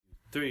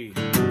three.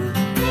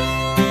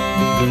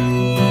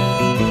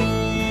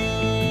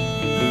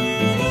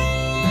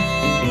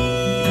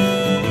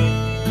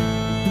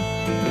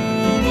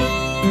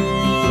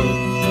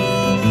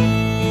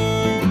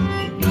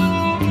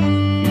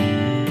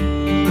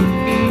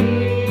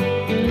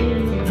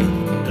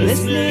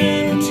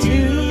 Listening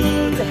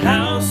to the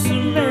House of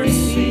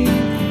Mercy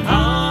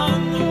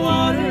on the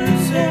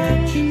water's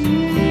edge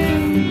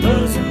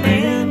was a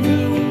man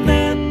who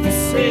met the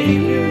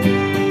Savior,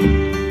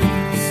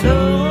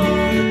 so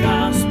the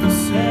gospel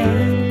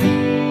said.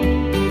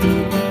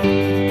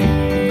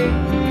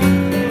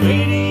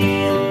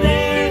 Waiting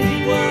there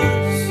he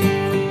was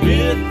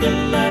with the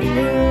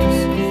lepers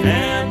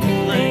and the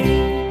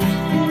lame,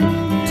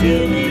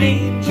 till an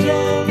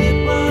angel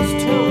it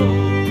was told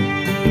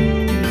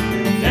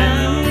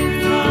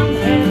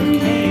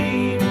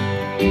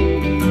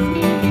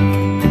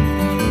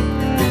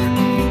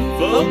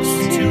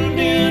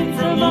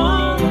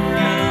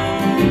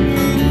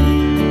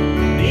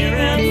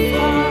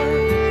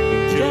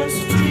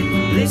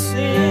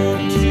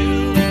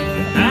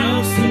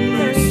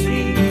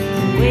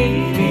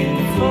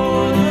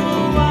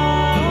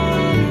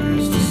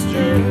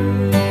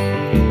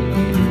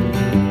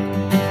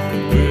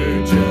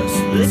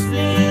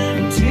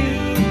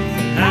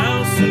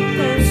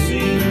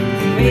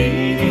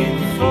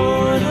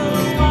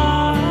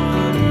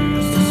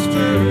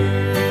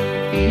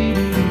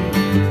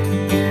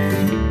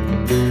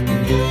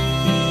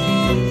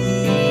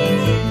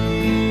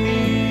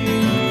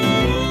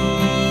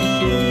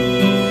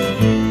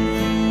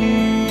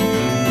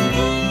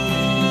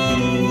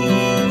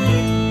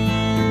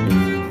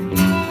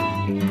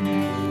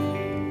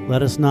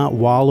Let us not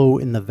wallow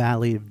in the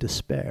valley of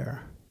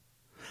despair.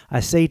 I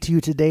say to you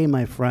today,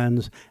 my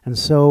friends, and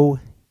so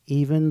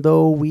even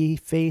though we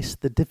face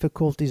the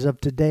difficulties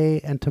of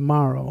today and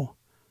tomorrow,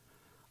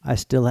 I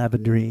still have a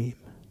dream.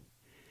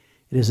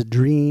 It is a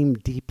dream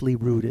deeply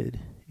rooted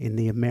in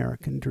the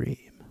American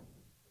dream.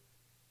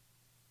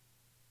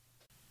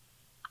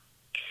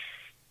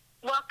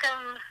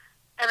 Welcome,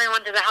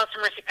 everyone, to the House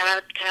of Mercy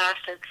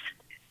podcast.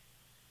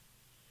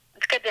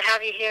 It's good to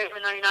have you here,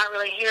 even though you're not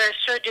really here. I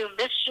sure do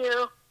miss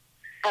you.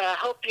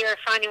 Hope you're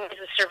finding ways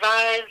to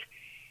survive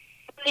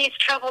these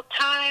troubled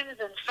times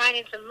and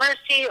finding some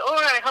mercy, or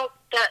I hope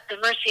that the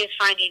mercy is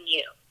finding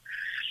you.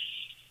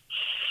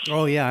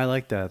 Oh, yeah, I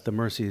like that. The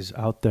mercy's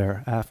out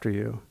there after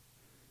you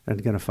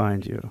and going to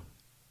find you.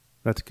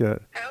 That's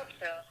good. I hope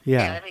so.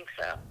 Yeah, I think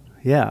so.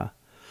 Yeah.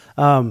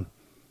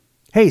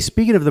 Hey,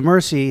 speaking of the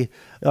mercy,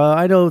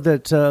 I know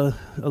that a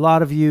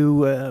lot of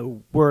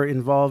you were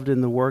involved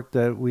in the work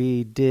that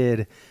we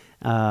did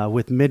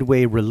with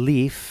Midway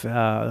Relief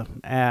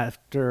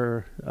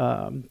after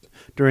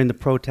during the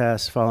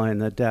protests following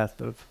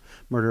the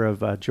murder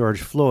of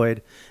George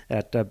Floyd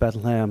at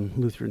Bethlehem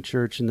Lutheran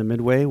Church in the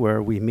Midway,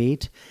 where we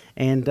meet.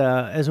 And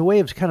as a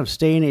way of kind of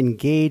staying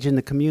engaged in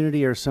the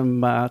community, or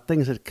some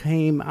things that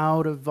came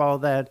out of all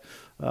that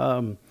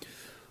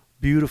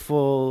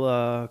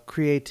beautiful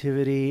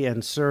creativity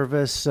and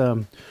service,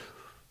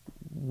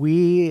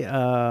 we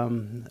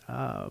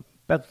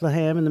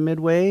Bethlehem in the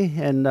Midway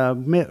and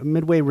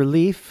Midway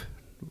Relief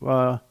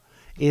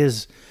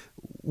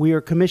we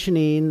are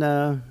commissioning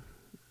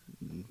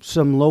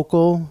some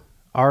local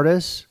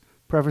artists,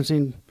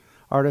 preferencing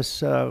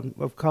artists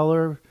of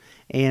color,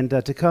 and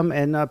to come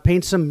and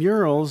paint some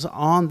murals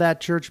on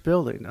that church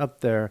building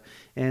up there.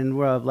 And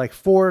we're like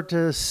 4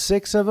 to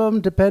 6 of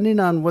them, depending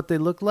on what they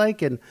look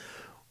like. And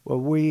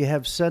we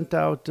have sent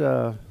out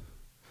a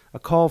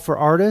call for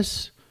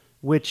artists,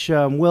 which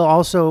will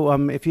also,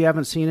 if you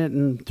haven't seen it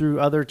and through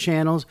other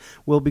channels,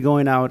 will be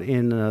going out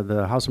in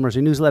the House of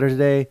Mercy newsletter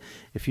today.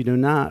 If you do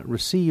not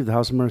receive the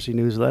House of Mercy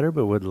newsletter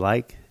but would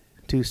like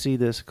to see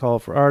this call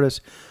for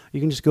artists, you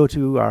can just go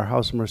to our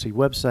House of Mercy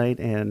website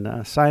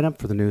and sign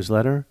up for the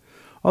newsletter.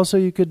 Also,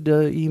 you could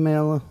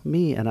email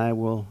me and I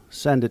will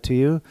send it to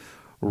you,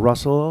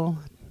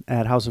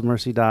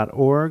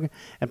 russell@houseofmercy.org.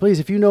 And please,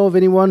 if you know of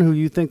anyone who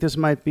you think this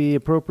might be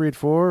appropriate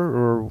for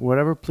or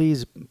whatever,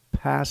 please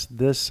pass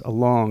this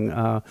along.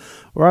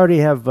 We already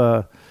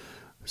have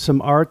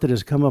some art that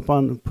has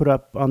put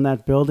up on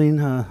that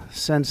building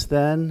since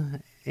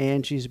then.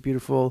 Angie's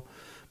beautiful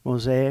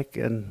mosaic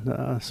and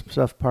some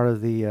stuff part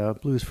of the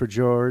Blues for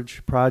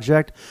George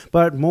project.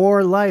 But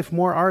more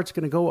art's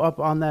going to go up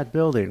on that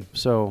building.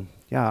 So,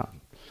 yeah,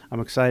 I'm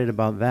excited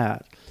about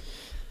that.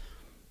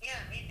 Yeah,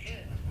 me too.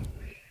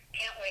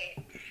 Can't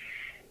wait.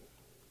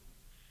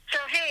 So,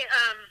 hey,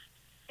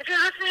 if you're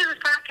listening to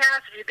this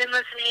podcast, if you've been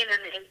listening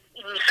and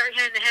you start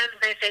hearing the hymns,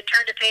 they say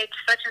turn to page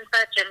such and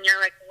such, and you're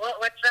like,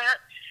 what's that?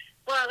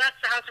 Well,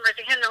 that's the House of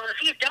Mercy hymnal. And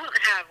if you don't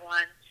have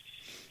one,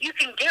 you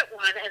can get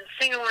one and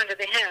sing along to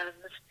the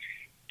hymns.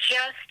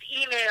 Just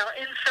email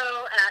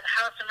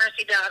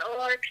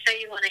info@houseofmercy.org,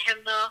 say you want a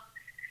hymnal,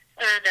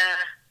 and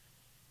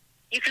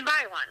you can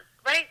buy one.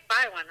 Right?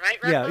 Buy one, right?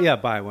 Yeah,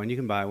 buy one. You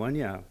can buy one,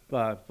 yeah.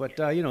 But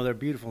they're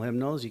beautiful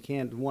hymnals. You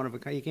can't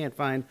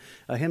find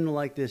a hymnal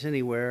like this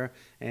anywhere,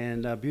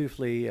 and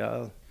beautifully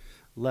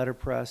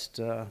letterpressed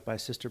by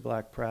Sister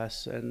Black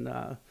Press, and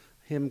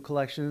hymn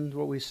collection,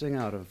 what we sing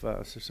out of.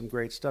 So some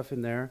great stuff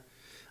in there.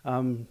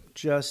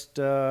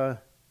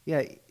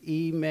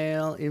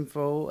 Email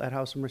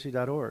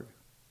info@houseofmercy.org.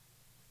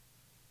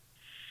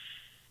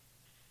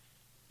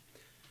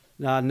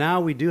 Now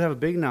we do have a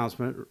big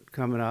announcement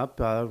coming up.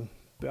 I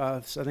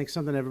think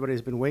something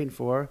everybody's been waiting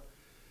for.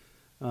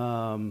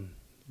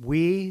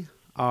 We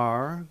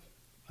are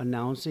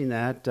announcing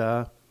that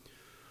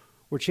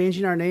we're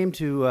changing our name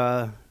to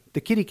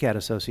the Kitty Cat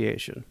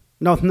Association.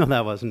 No,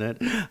 that wasn't it.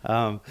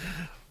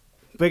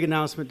 Big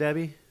announcement,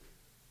 Debbie.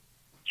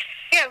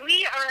 Yeah,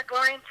 we are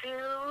going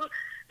to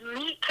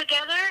meet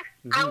together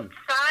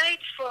outside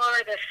for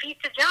the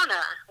Feast of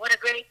Jonah. What a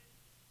great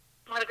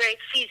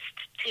feast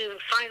to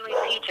finally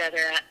see each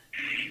other at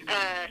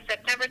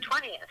September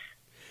 20th.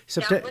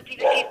 Down with the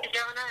Feast of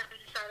Jonah, and we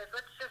decided,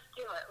 let's just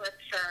do it.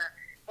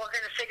 We're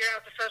going to figure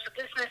out the social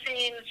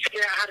distancing,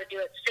 figure out how to do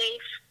it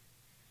safe.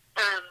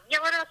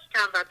 What else,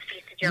 Tom, about the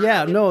Feast of Jonah?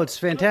 Yeah, no, it's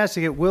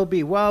fantastic. It will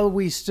be. While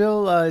we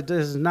still, it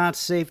is not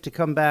safe to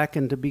come back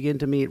and to begin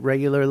to meet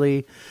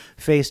regularly,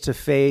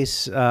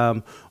 face-to-face,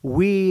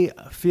 we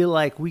feel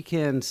like we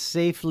can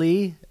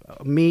safely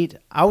meet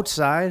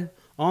outside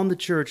on the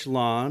church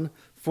lawn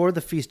for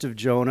the Feast of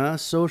Jonah,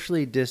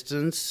 socially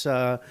distanced,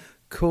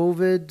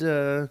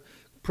 COVID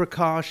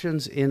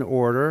precautions in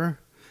order,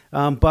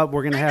 but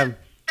we're going to have...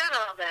 Said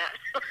all that.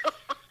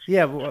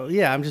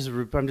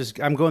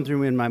 I'm going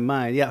through in my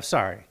mind. Yeah,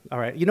 sorry. All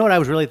right. You know what I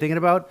was really thinking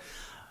about?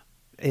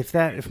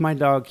 If my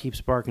dog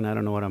keeps barking, I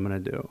don't know what I'm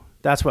going to do.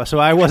 That's why. So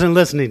I wasn't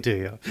listening to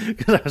you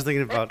because I was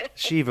thinking about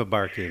Shiva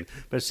barking,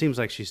 but it seems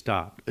like she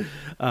stopped.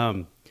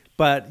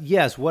 But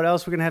yes, what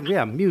else we're going to have?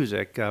 Yeah,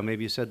 music.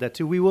 Maybe you said that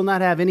too. We will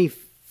not have any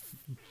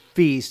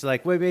feast.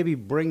 Like maybe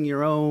bring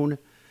your own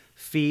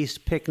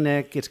feast,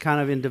 picnic. It's kind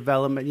of in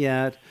development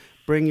yet.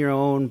 Bring your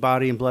own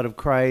body and blood of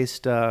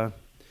Christ.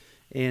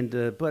 And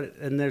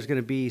there's going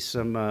to be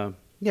some,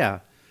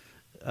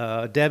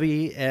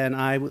 Debbie and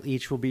I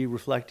each will be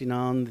reflecting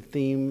on the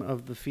theme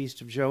of the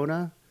Feast of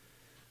Jonah,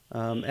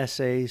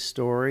 essay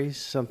stories,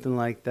 something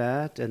like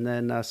that, and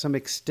then some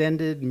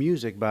extended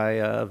music by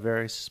a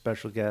very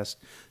special guest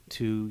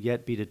to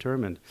yet be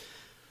determined.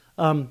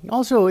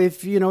 Also,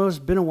 if it's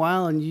been a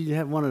while and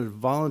you want to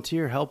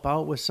volunteer, help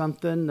out with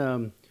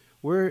something,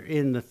 we're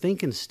in the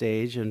thinking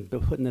stage and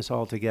putting this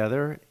all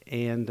together,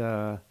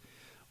 and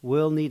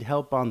we'll need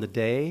help on the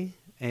day,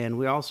 and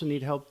we also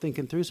need help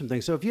thinking through some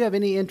things. So if you have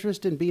any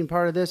interest in being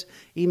part of this,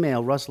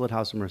 email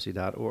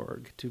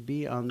russell@houseofmercy.org to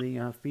be on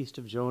the Feast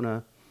of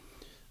Jonah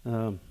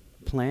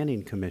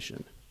Planning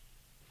Commission.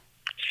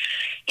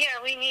 Yeah,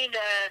 we need,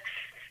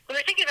 we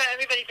were thinking about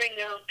everybody bring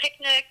their own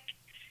picnic,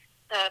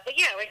 but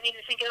yeah, we need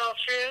to think it all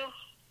through.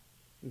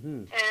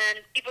 Mm-hmm.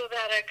 And people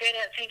that are good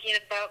at thinking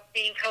about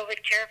being COVID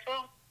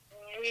careful,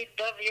 we'd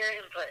love your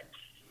input.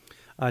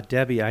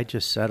 Debbie, I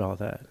just said all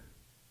that.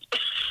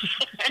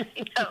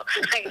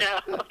 I know.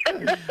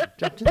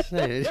 Just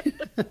say it.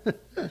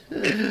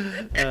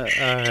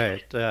 All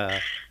right.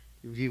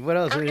 What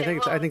else? Okay,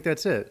 I think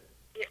that's it.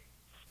 Yeah.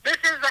 This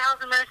is the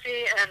House of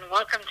Mercy, and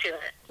welcome to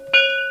it.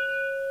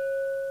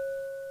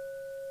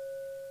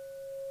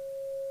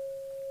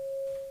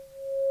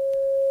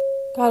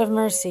 God of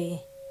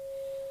mercy,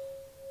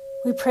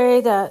 we pray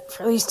that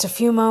for at least a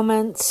few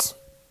moments,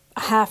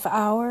 a half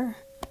hour,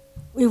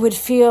 we would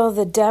feel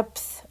the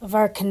depth of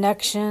our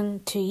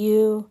connection to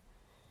you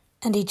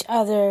and each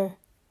other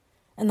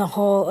and the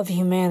whole of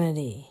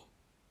humanity,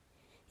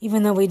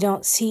 even though we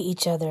don't see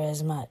each other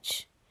as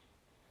much.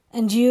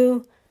 And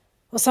you,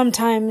 well,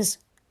 sometimes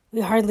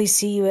we hardly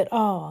see you at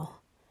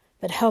all,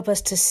 but help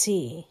us to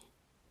see.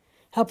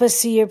 Help us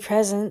see your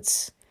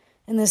presence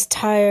in this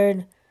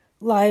tired,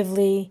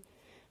 lively,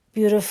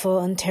 beautiful,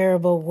 and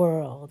terrible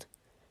world.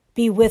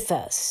 Be with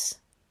us.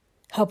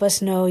 Help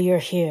us know you're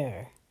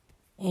here.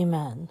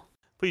 Amen.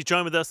 Please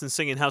join with us in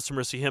singing House of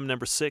Mercy hymn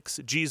number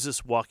 6,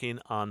 Jesus Walking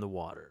on the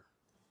Water.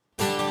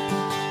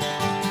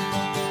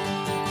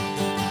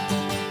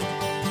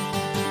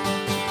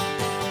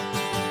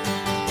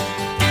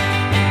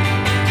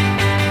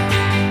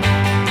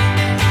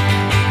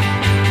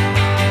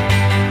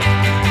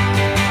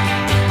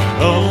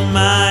 Oh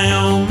my,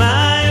 oh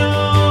my,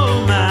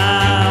 oh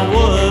my,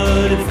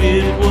 what if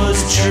it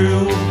was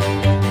true?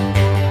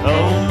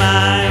 Oh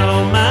my,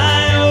 oh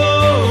my,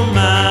 oh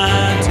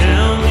my,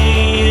 tell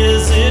me,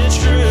 is it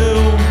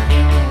true?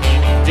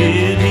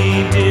 Did he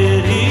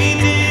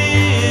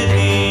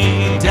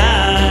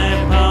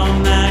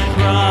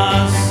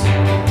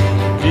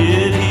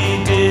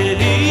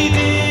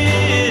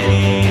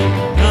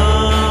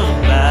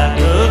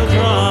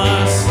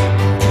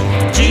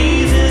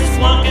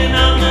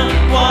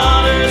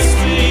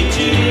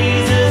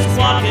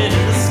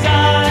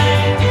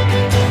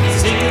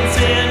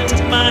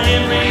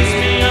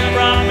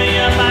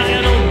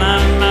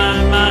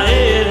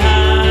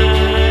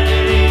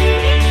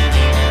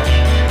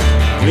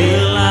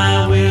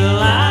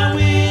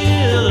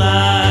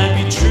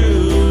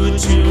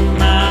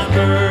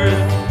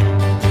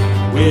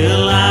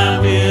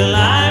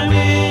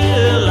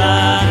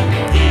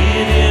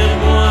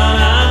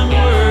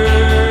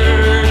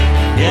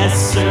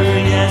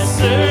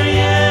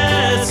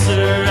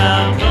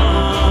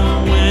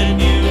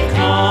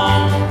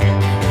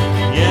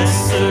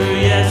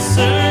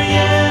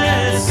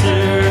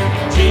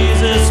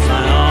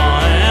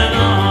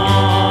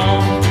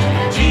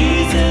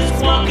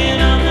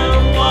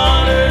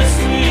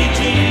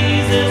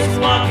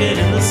rocket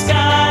in the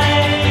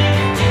sky.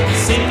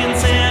 Sinking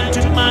sand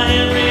to my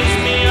hand,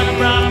 raised me up,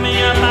 brought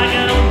me up. I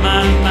got on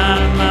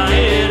my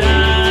head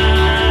high.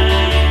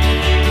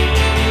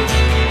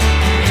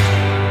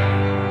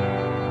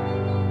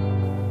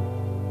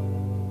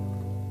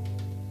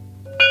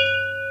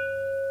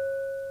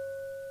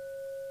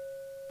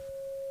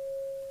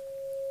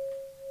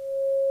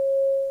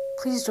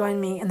 Please join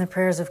me in the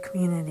prayers of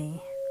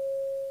community.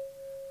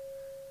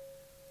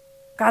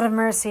 God of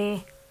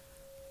mercy,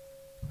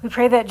 we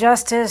pray that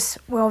justice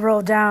will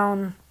roll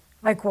down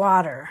like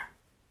water,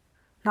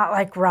 not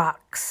like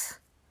rocks,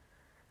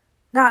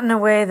 not in a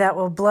way that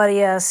will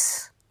bloody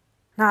us,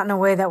 not in a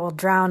way that will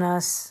drown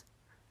us,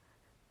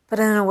 but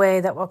in a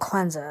way that will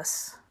cleanse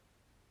us.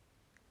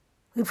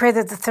 We pray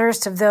that the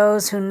thirst of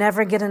those who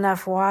never get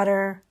enough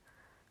water,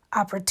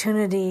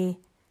 opportunity,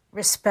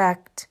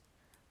 respect,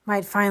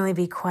 might finally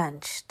be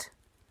quenched.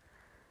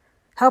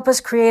 Help us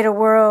create a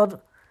world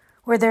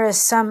where there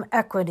is some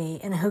equity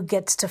in who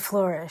gets to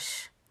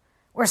flourish,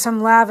 where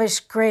some lavish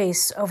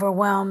grace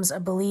overwhelms a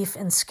belief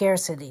in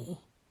scarcity.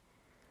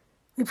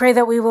 We pray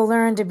that we will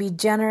learn to be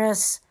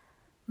generous,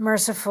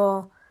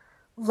 merciful,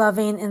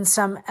 loving in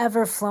some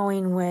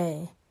ever-flowing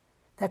way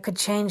that could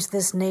change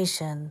this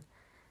nation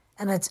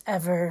and its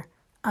ever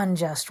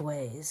unjust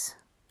ways.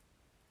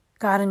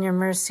 God, in your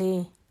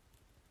mercy,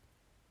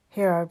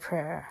 hear our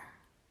prayer.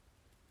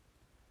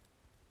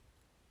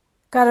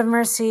 God of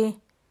mercy,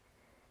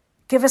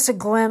 give us a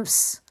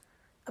glimpse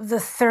of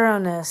the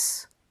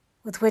thoroughness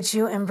with which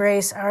you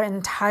embrace our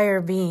entire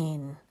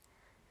being,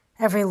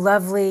 every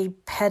lovely,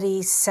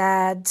 petty,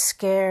 sad,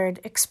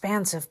 scared,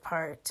 expansive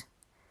part.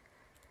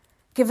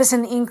 Give us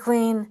an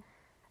inkling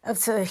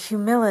of the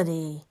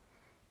humility,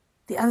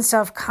 the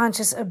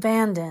unself-conscious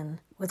abandon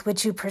with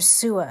which you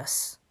pursue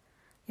us,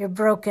 your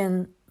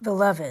broken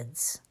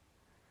beloveds.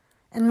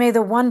 And may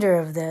the wonder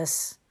of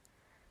this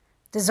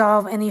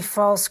dissolve any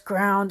false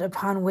ground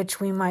upon which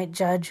we might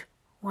judge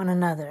one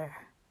another.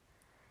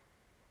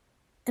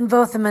 In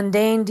both the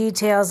mundane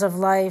details of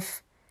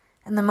life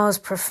and the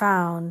most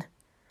profound,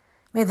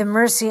 may the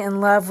mercy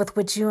and love with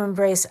which you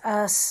embrace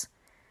us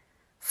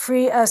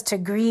free us to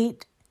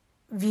greet,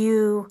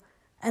 view,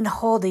 and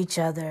hold each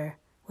other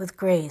with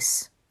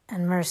grace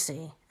and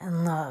mercy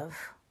and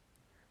love.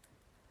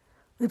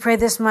 We pray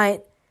this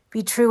might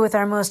be true with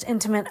our most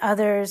intimate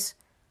others,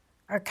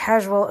 our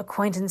casual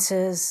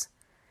acquaintances,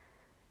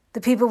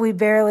 the people we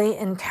barely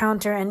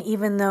encounter, and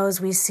even those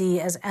we see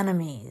as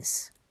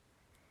enemies.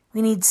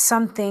 We need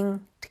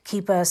something to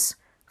keep us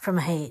from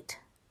hate.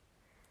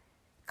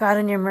 God,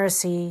 in your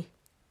mercy,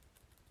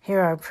 hear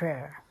our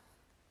prayer.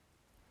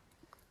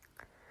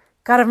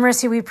 God of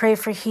mercy, we pray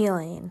for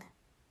healing.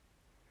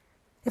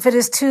 If it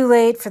is too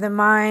late for the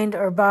mind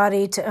or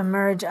body to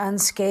emerge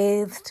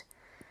unscathed,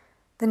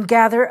 then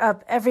gather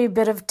up every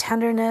bit of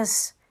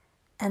tenderness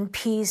and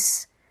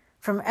peace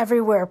from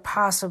everywhere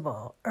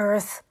possible,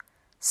 earth,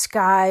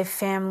 sky,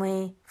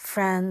 family,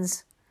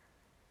 friends,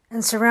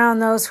 and surround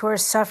those who are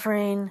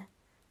suffering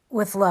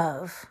with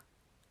love.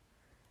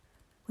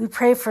 We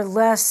pray for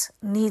less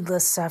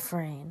needless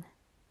suffering,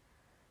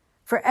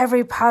 for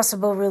every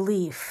possible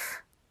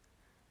relief,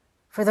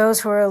 for those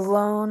who are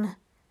alone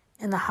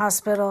in the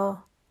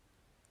hospital,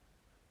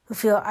 who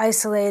feel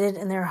isolated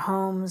in their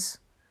homes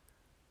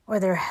or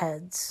their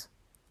heads.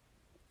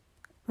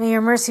 May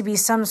your mercy be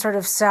some sort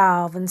of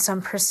salve in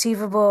some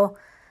perceivable,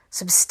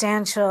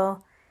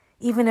 substantial,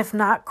 even if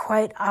not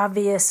quite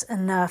obvious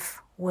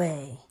enough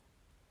way.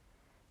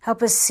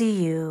 Help us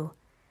see you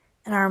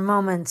in our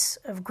moments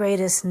of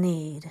greatest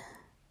need.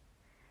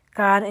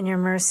 God, in your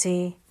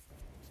mercy,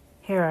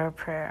 hear our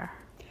prayer.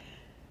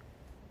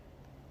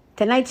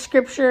 Tonight's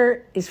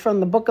scripture is from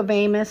the book of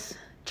Amos,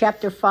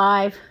 chapter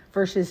 5,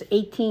 verses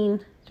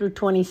 18 through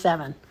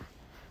 27.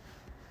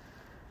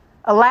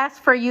 Alas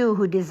for you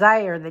who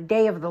desire the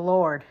day of the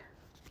Lord.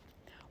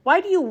 Why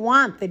do you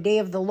want the day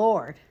of the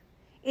Lord?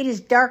 It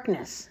is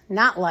darkness,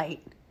 not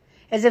light,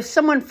 as if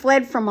someone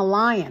fled from a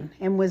lion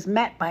and was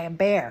met by a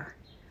bear,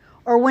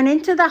 or went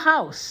into the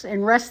house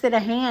and rested a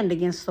hand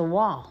against the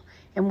wall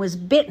and was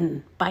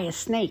bitten by a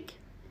snake.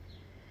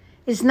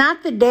 Is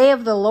not the day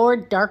of the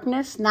Lord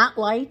darkness, not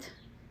light,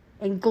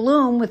 and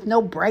gloom with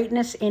no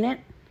brightness in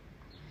it?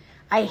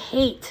 I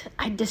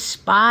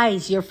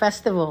despise your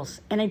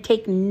festivals, and I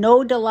take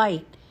no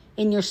delight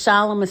in your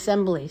solemn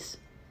assemblies.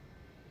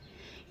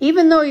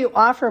 Even though you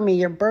offer me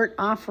your burnt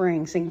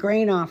offerings and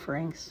grain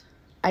offerings,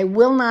 I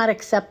will not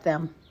accept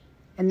them,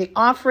 and the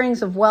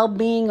offerings of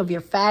well-being of your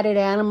fatted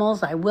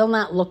animals I will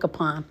not look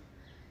upon.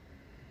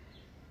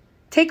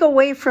 Take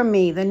away from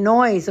me the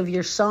noise of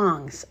your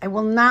songs. I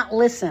will not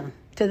listen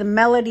to the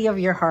melody of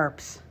your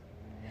harps.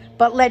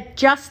 But let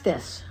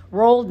justice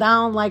roll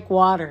down like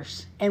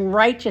waters, and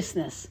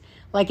righteousness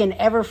like an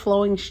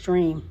ever-flowing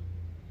stream.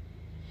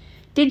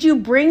 Did you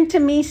bring to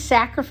me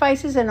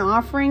sacrifices and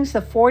offerings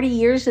the 40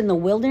 years in the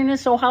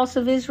wilderness, O house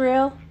of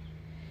Israel?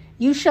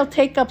 You shall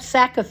take up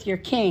Sakkuth your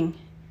king,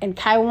 and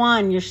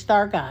Kaiwan your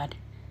star god,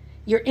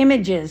 your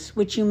images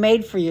which you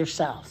made for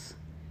yourselves.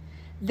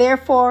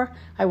 Therefore,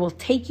 I will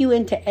take you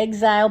into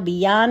exile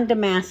beyond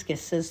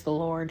Damascus, says the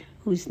Lord,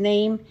 whose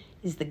name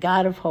is the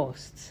God of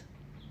hosts.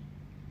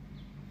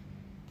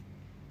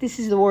 This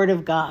is the word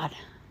of God.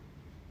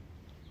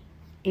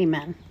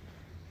 Amen.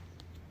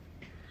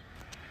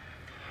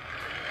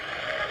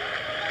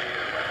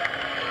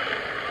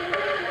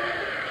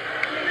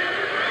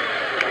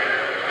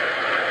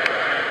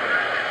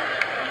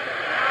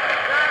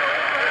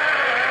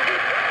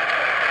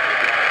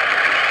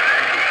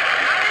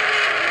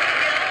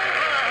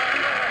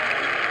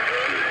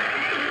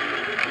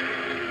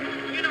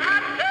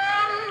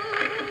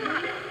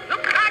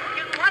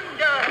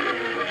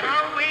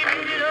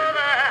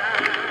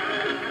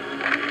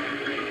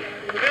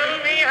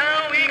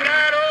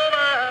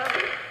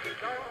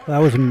 That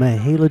was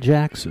Mahalia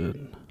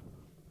Jackson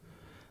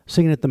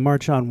singing at the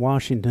March on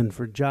Washington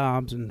for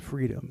Jobs and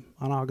Freedom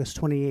on August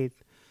 28,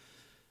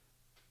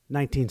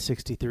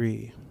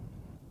 1963.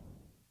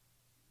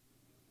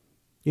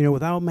 You know,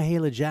 without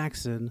Mahalia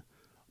Jackson,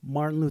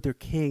 Martin Luther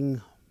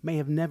King may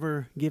have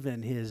never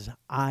given his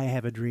I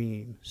Have a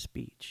Dream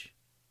speech.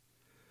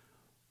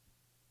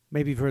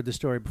 Maybe you've heard the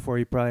story before,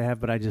 you probably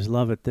have, but I just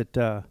love it,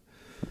 that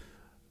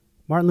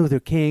Martin Luther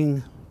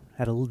King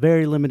had a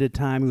very limited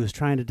time. He was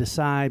trying to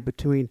decide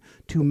between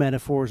two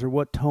metaphors or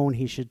what tone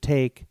he should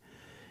take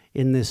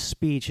in this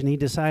speech, and he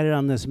decided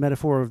on this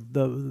metaphor of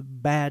the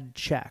bad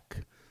check,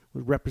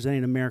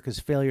 representing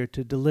America's failure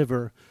to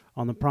deliver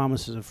on the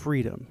promises of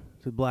freedom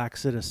to the black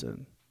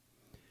citizen.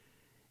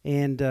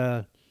 And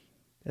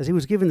as he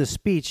was giving the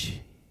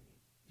speech,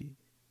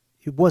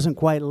 it wasn't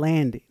quite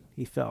landing,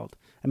 he felt.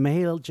 And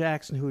Mahalia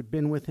Jackson, who had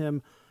been with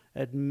him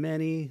at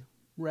many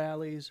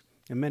rallies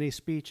and many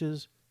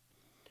speeches,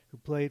 who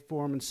played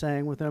for him and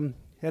sang with him,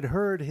 had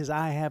heard his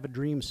I Have a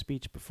Dream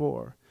speech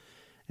before.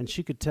 And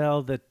she could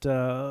tell that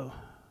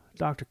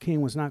Dr.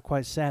 King was not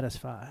quite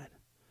satisfied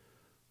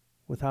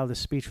with how the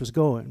speech was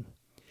going.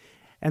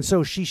 And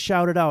so she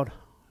shouted out,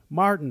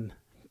 "Martin,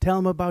 tell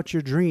him about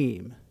your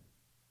dream."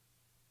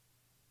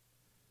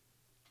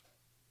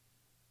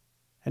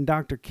 And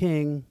Dr.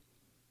 King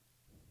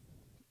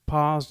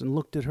paused and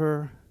looked at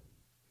her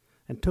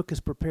and took his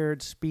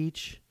prepared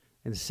speech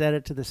and set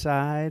it to the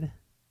side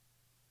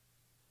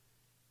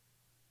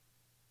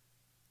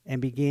and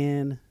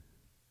began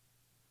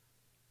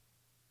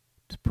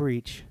to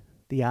preach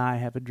the I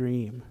Have a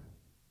Dream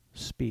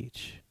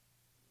speech.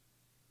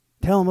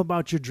 Tell him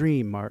about your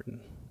dream, Martin.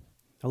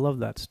 I love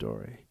that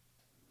story.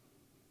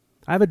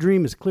 I Have a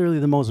Dream is clearly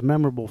the most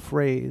memorable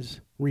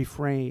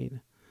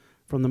refrain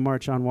from the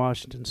March on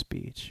Washington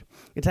speech.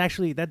 It's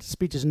actually, that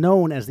speech is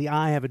known as the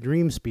I Have a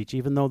Dream speech,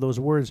 even though those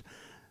words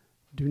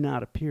do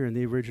not appear in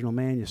the original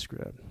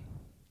manuscript.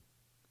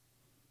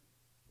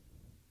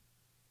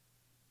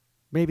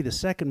 Maybe the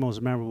second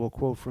most memorable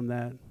quote from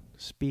that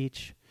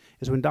speech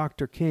is when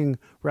Dr. King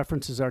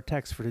references our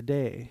text for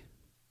today.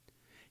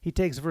 He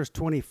takes verse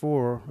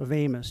 24 of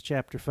Amos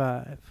chapter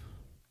 5.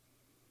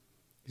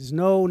 He says,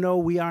 no,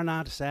 we are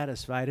not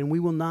satisfied, and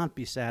we will not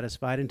be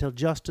satisfied until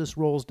justice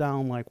rolls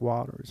down like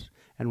waters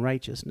and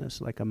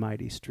righteousness like a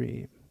mighty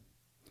stream.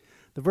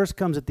 The verse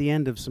comes at the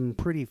end of some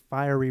pretty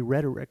fiery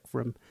rhetoric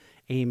from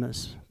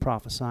Amos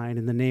prophesying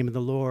in the name of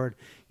the Lord.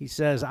 He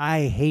says,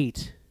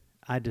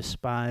 I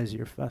despise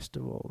your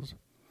festivals,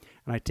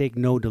 and I take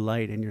no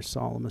delight in your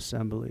solemn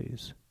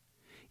assemblies.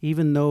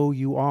 Even though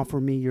you offer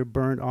me your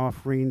burnt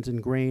offerings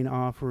and grain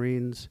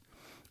offerings,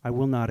 I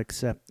will not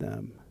accept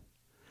them.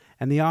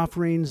 And the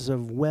offerings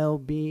of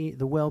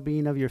the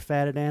well-being of your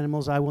fatted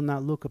animals I will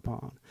not look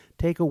upon.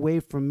 Take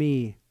away from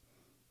me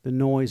the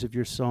noise of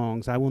your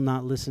songs. I will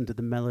not listen to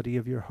the melody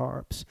of your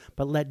harps.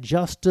 But let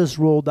justice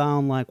roll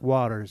down like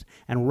waters,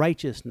 and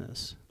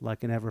righteousness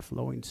like an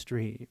ever-flowing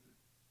stream.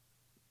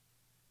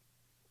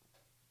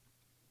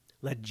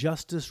 Let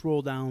justice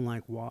roll down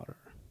like water.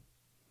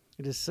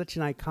 It is such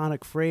an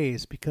iconic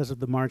phrase because of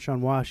the March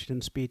on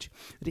Washington speech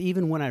that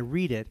even when I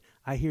read it,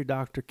 I hear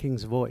Dr.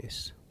 King's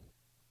voice.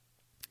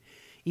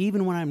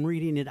 Even when I'm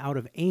reading it out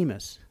of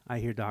Amos, I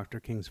hear Dr.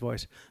 King's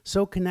voice.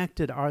 So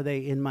connected are they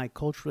in my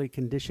culturally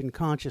conditioned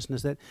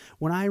consciousness that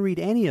when I read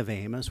any of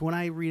Amos, when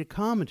I read a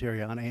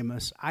commentary on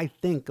Amos, I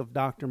think of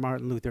Dr.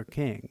 Martin Luther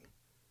King.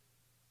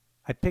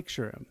 I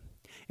picture him.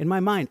 In my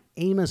mind,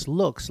 Amos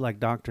looks like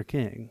Dr.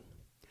 King.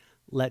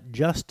 Let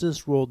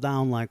justice roll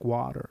down like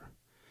water,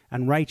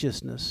 and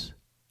righteousness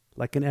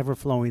like an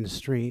ever-flowing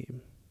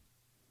stream.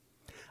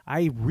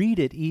 I read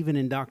it even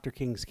in Dr.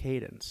 King's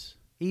cadence,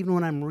 even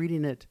when I'm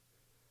reading it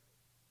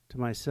to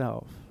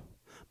myself.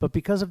 But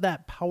because of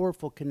that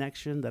powerful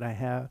connection that I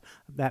have,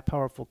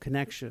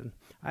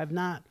 I've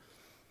not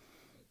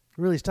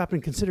really stopped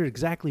and considered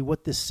exactly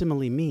what this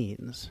simile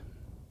means.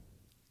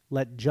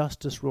 Let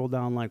justice roll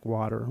down like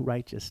water,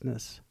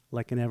 righteousness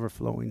like an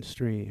ever-flowing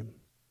stream.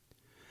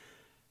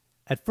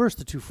 At first,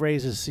 the two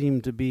phrases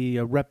seem to be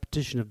a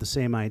repetition of the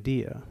same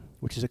idea,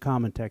 which is a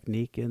common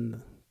technique in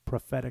the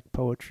prophetic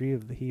poetry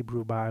of the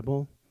Hebrew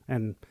Bible,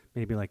 and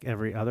maybe like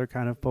every other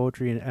kind of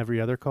poetry in every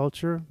other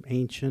culture,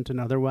 ancient and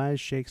otherwise,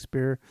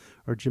 Shakespeare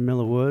or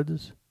Jamila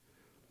Woods.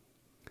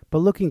 But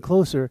looking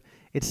closer,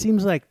 it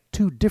seems like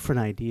two different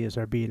ideas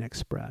are being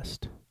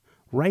expressed.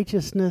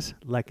 Righteousness,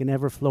 like an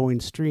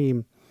ever-flowing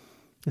stream,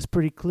 is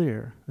pretty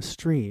clear. A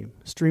stream.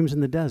 Streams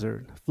in the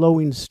desert.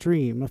 Flowing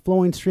stream. A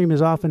flowing stream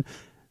is often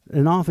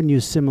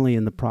used simile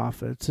in the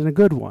prophets, and a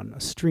good one.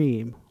 A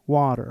stream,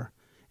 water,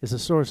 is a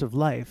source of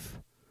life,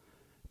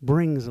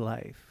 brings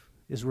life,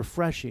 is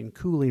refreshing,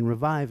 cooling,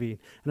 reviving.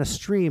 And a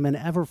stream, an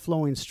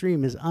ever-flowing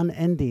stream, is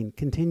unending,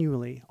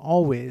 continually,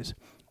 always.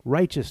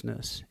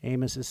 Righteousness,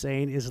 Amos is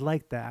saying, is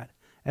like that.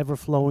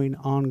 Ever-flowing,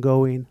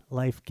 ongoing,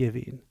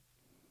 life-giving.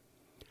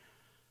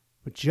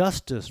 But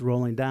justice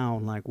rolling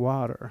down like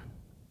water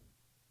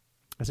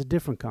has a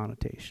different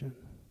connotation.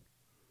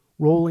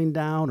 Rolling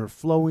down or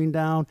flowing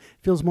down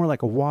feels more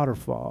like a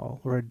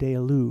waterfall or a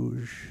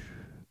deluge.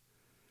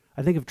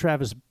 I think of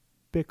Travis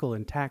Bickle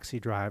in Taxi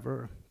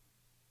Driver.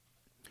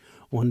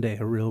 One day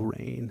a real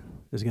rain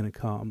is going to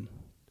come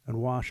and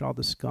wash all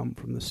the scum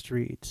from the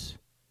streets.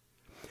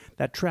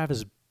 That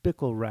Travis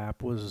Bickle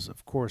rap was,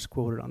 of course,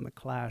 quoted on the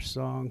Clash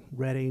song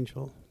Red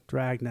Angel,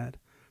 Dragnet,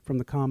 from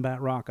the Combat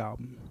Rock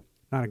album.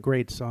 Not a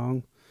great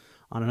song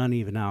on an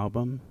uneven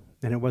album,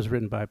 and it was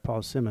written by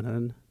Paul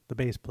Simonon, the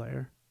bass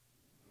player.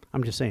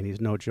 I'm just saying he's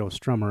no Joe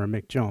Strummer or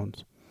Mick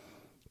Jones,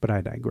 but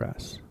I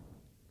digress.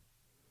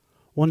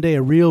 One day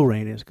a real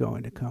rain is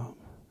going to come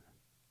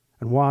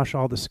and wash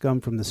all the scum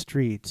from the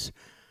streets.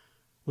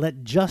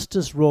 Let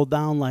justice roll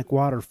down like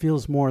water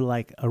feels more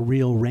like a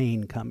real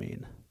rain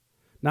coming,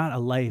 not a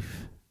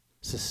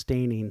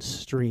life-sustaining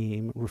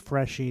stream,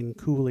 refreshing,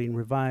 cooling,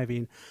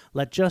 reviving.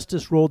 Let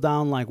justice roll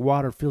down like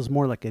water feels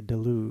more like a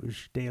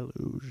deluge,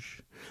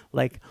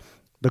 like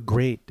the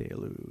great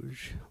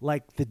deluge,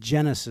 like the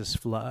Genesis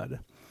flood.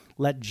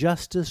 Let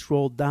justice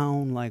roll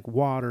down like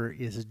water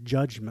is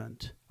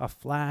judgment, a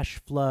flash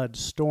flood,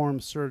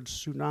 storm surge,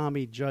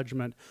 tsunami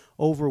judgment,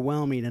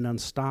 overwhelming and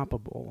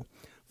unstoppable,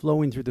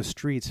 flowing through the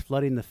streets,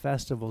 flooding the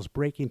festivals,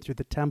 breaking through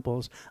the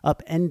temples,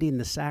 upending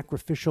the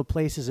sacrificial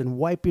places and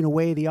wiping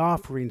away the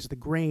offerings, the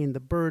grain,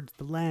 the birds,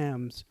 the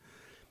lambs,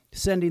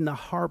 sending the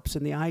harps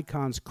and the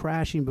icons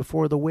crashing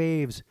before the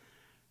waves,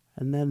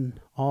 and then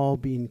all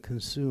being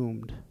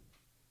consumed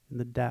in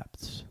the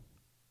depths.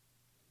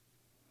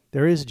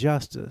 There is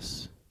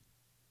justice,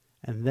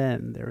 and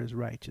then there is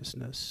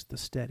righteousness, the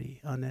steady,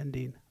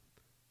 unending,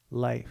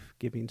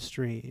 life-giving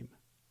stream.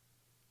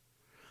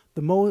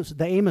 The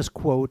Amos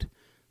quote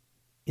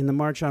in the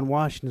March on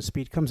Washington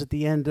speech comes at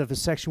the end of a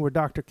section where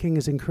Dr. King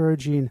is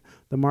encouraging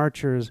the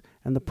marchers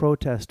and the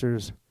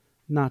protesters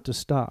not to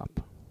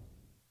stop,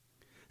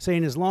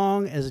 saying as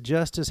long as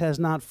justice has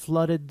not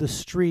flooded the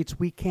streets,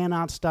 we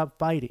cannot stop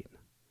fighting.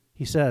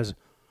 He says,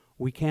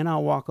 we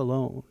cannot walk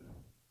alone.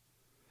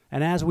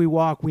 And as we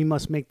walk, we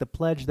must make the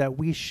pledge that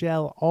we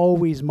shall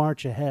always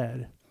march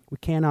ahead. We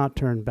cannot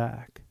turn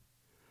back.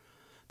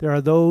 There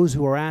are those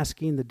who are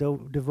asking the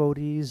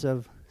devotees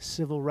of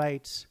civil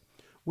rights,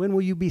 when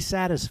will you be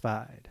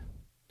satisfied?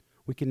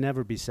 We can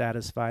never be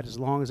satisfied as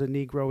long as a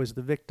Negro is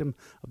the victim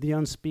of the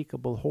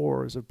unspeakable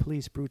horrors of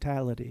police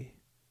brutality.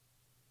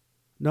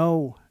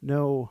 No,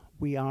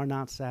 we are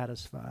not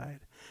satisfied,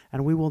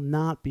 and we will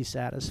not be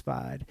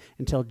satisfied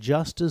until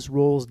justice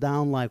rolls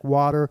down like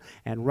water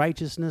and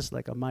righteousness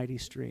like a mighty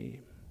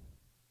stream.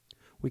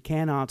 We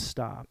cannot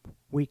stop.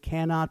 We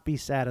cannot be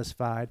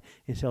satisfied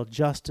until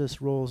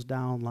justice rolls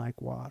down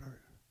like water.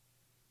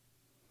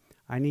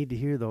 I need to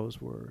hear those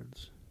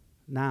words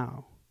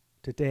now,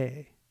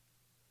 today,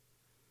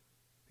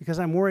 because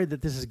I'm worried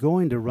that this is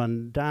going to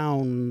run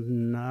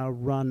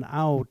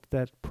out,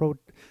 that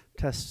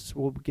protests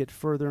will get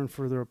further and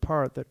further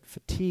apart, that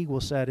fatigue will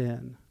set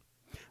in.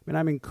 I mean,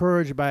 I'm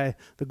encouraged by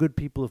the good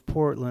people of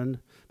Portland.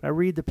 I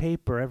read the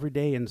paper every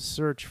day and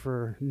search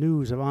for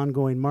news of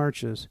ongoing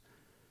marches.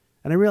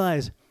 And I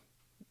realize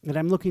that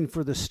I'm looking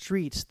for the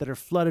streets that are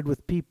flooded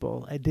with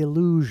people, a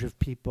deluge of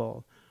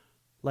people,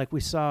 like we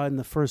saw in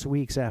the first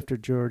weeks after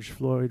George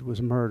Floyd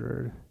was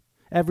murdered.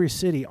 Every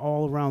city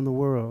all around the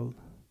world.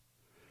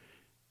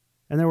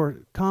 And there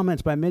were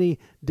comments by many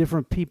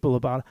different people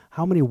about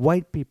how many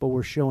white people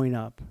were showing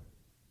up.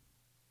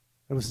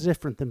 It was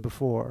different than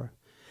before.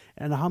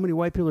 And how many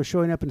white people are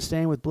showing up and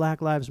staying with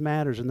Black Lives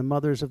Matters and the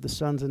mothers of the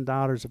sons and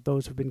daughters of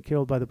those who have been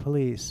killed by the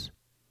police.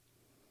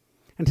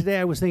 And today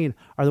I was thinking,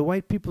 are the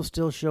white people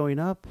still showing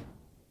up?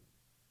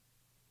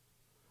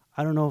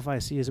 I don't know if I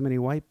see as many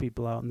white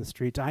people out in the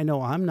streets. I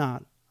know I'm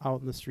not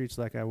out in the streets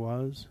like I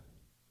was.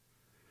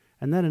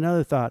 And then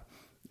another thought,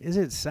 is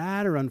it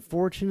sad or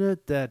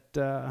unfortunate that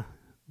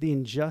the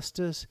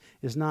injustice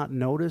is not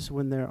noticed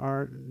when there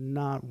are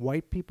not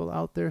white people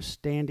out there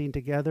standing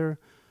together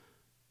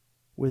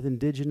with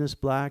indigenous,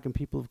 black, and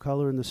people of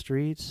color in the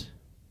streets?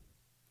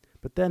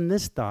 But then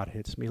this thought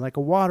hits me, like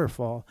a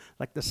waterfall,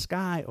 like the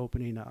sky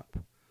opening up.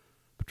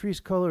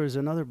 Patrisse Cullors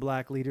and other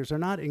black leaders are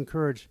not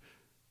encouraged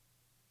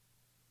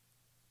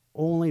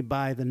only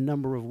by the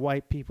number of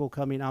white people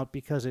coming out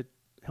because it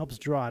helps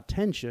draw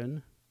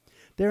attention.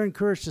 They're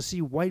encouraged to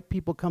see white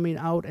people coming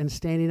out and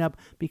standing up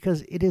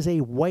because it is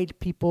a white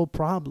people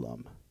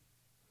problem.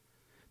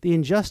 The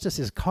injustice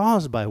is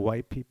caused by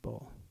white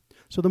people.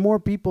 So the more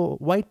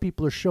white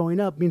people are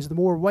showing up means the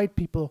more white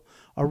people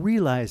are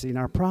realizing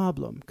our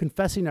problem,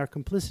 confessing our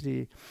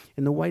complicity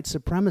in the white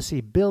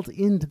supremacy built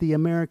into the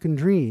American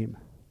dream.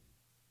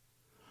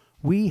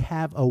 We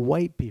have a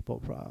white people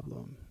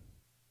problem.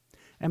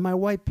 And my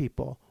white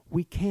people,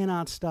 we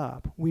cannot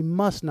stop. We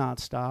must not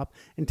stop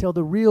until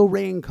the real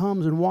rain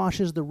comes and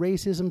washes the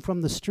racism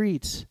from the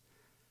streets.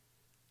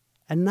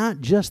 And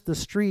not just the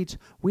streets,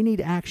 we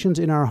need actions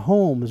in our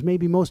homes,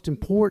 maybe most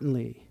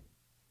importantly.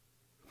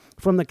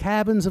 From the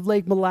cabins of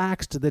Lake Mille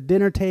Lacs to the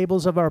dinner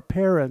tables of our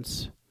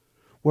parents,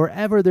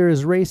 wherever there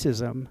is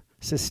racism,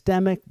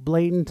 systemic,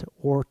 blatant,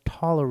 or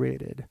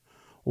tolerated,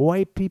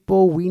 white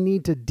people, we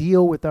need to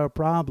deal with our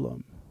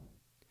problem.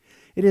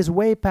 It is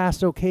way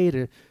past okay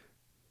to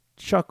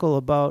chuckle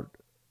about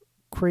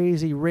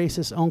crazy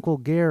racist Uncle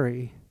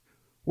Gary.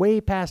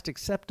 Way past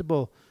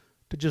acceptable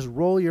to just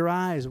roll your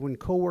eyes when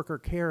coworker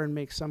Karen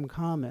makes some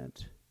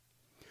comment.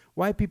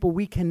 White people,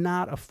 we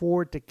cannot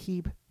afford to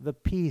keep the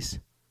peace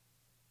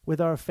with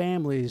our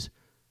families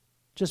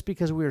just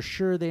because we are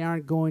sure they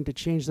aren't going to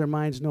change their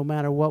minds no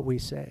matter what we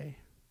say.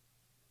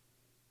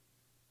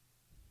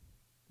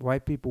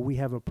 White people, we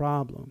have a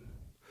problem.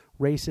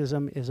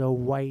 Racism is a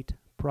white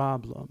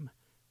problem.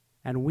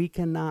 And we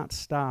cannot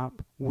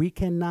stop. We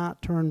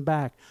cannot turn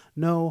back.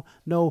 No,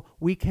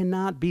 we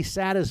cannot be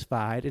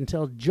satisfied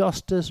until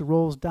justice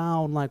rolls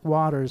down like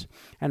waters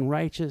and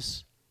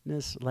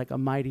righteousness like a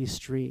mighty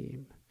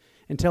stream.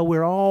 Until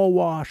we're all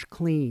washed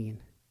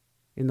clean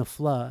in the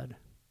flood.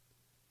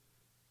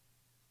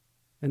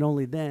 And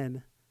only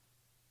then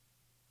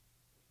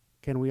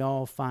can we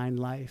all find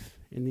life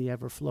in the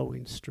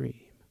ever-flowing stream.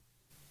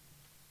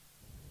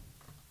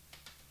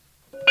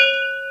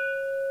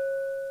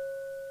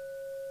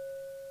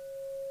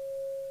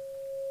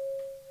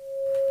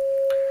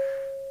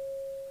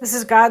 This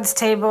is God's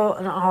table,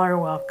 and all are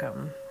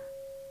welcome.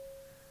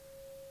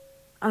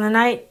 On the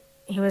night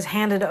he was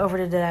handed over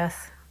to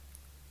death,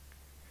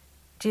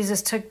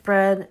 Jesus took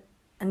bread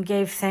and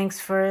gave thanks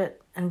for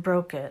it and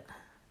broke it,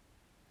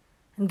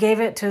 and gave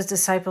it to his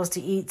disciples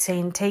to eat,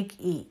 saying, "Take,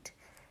 eat.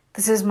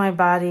 This is my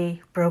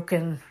body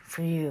broken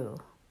for you.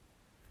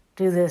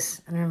 Do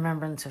this in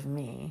remembrance of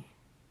me."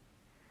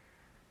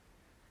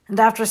 And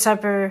after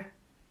supper,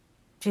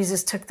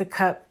 Jesus took the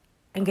cup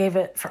and gave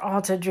it for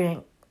all to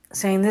drink,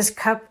 saying, "This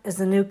cup is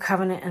the new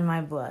covenant in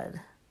my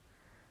blood,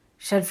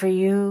 shed for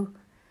you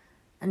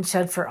and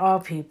shed for all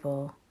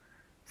people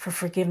for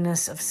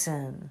forgiveness of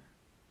sin.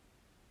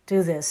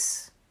 Do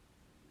this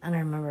and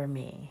remember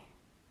me."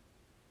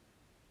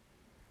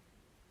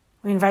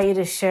 We invite you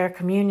to share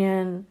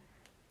communion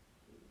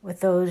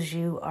with those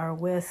you are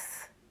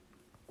with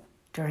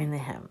during the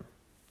hymn.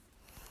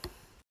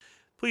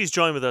 Please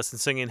join with us in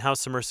singing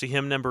House of Mercy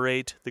hymn number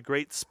 8, The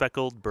Great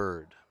Speckled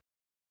Bird.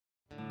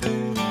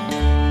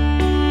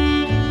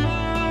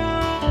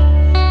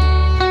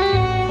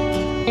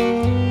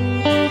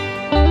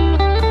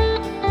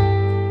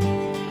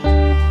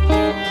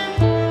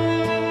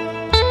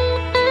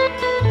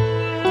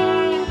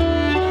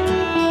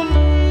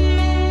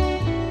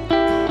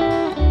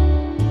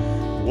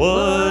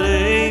 What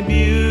a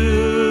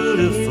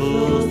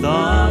beautiful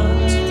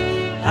thought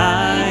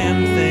I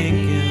am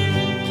thinking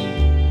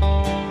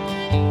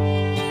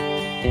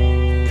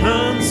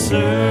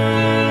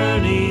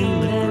concerning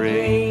the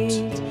great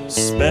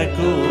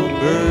speckled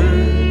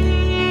bird.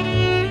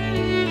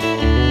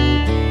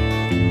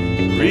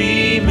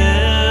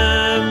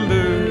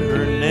 Remember,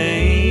 her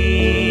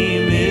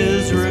name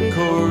is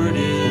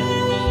recorded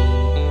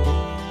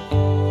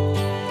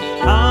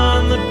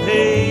on the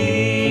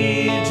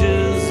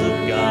pages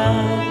of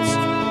God's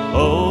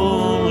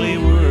only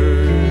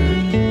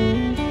word.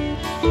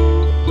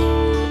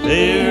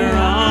 There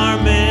are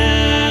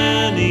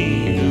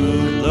many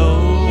who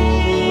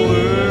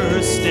lower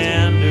her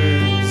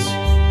standards,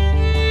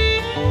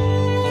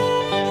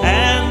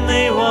 and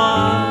they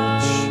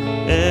watch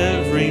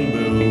every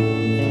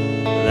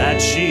move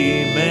that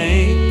she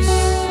makes.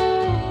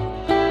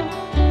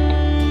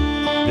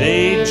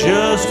 They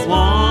just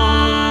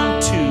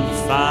want to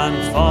find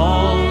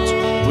fault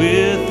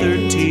with her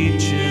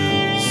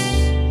teachings.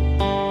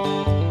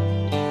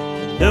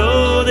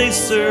 Though they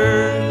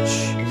search,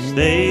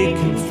 they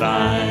can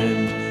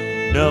find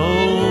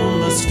no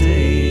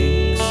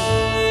mistakes.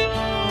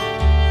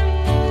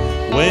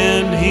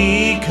 When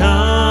he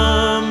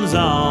comes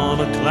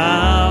on a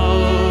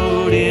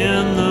cloud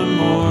in the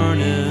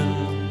morning,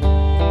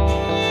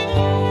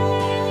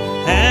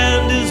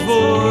 and his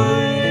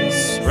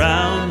voice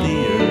round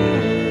the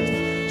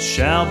earth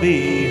shall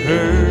be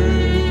heard.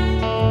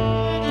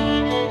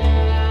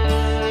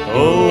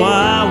 Oh,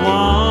 I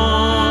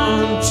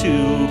want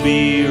to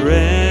be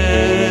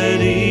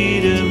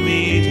ready to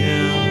meet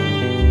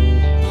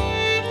him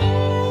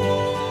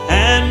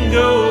and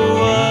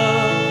go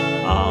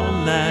up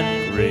on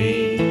that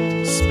great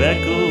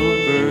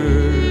speckled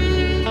bird.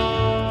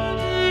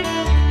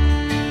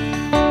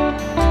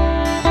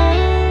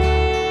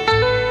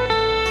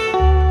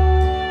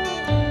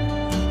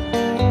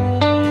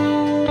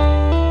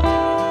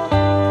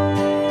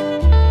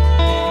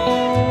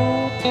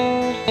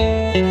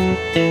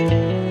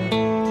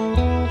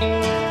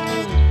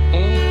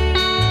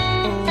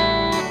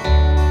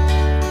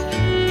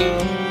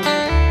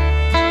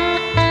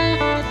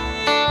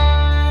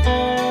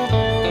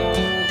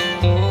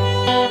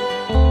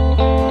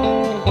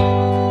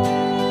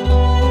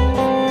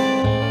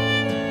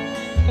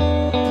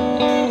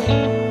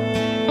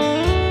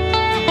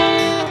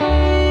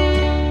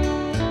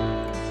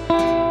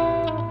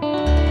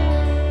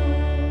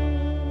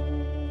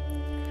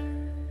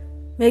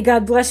 May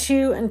God bless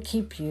you and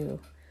keep you.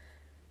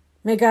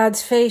 May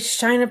God's face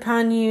shine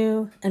upon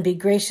you and be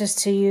gracious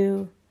to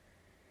you.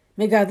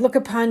 May God look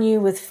upon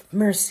you with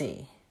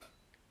mercy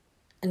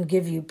and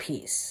give you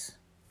peace.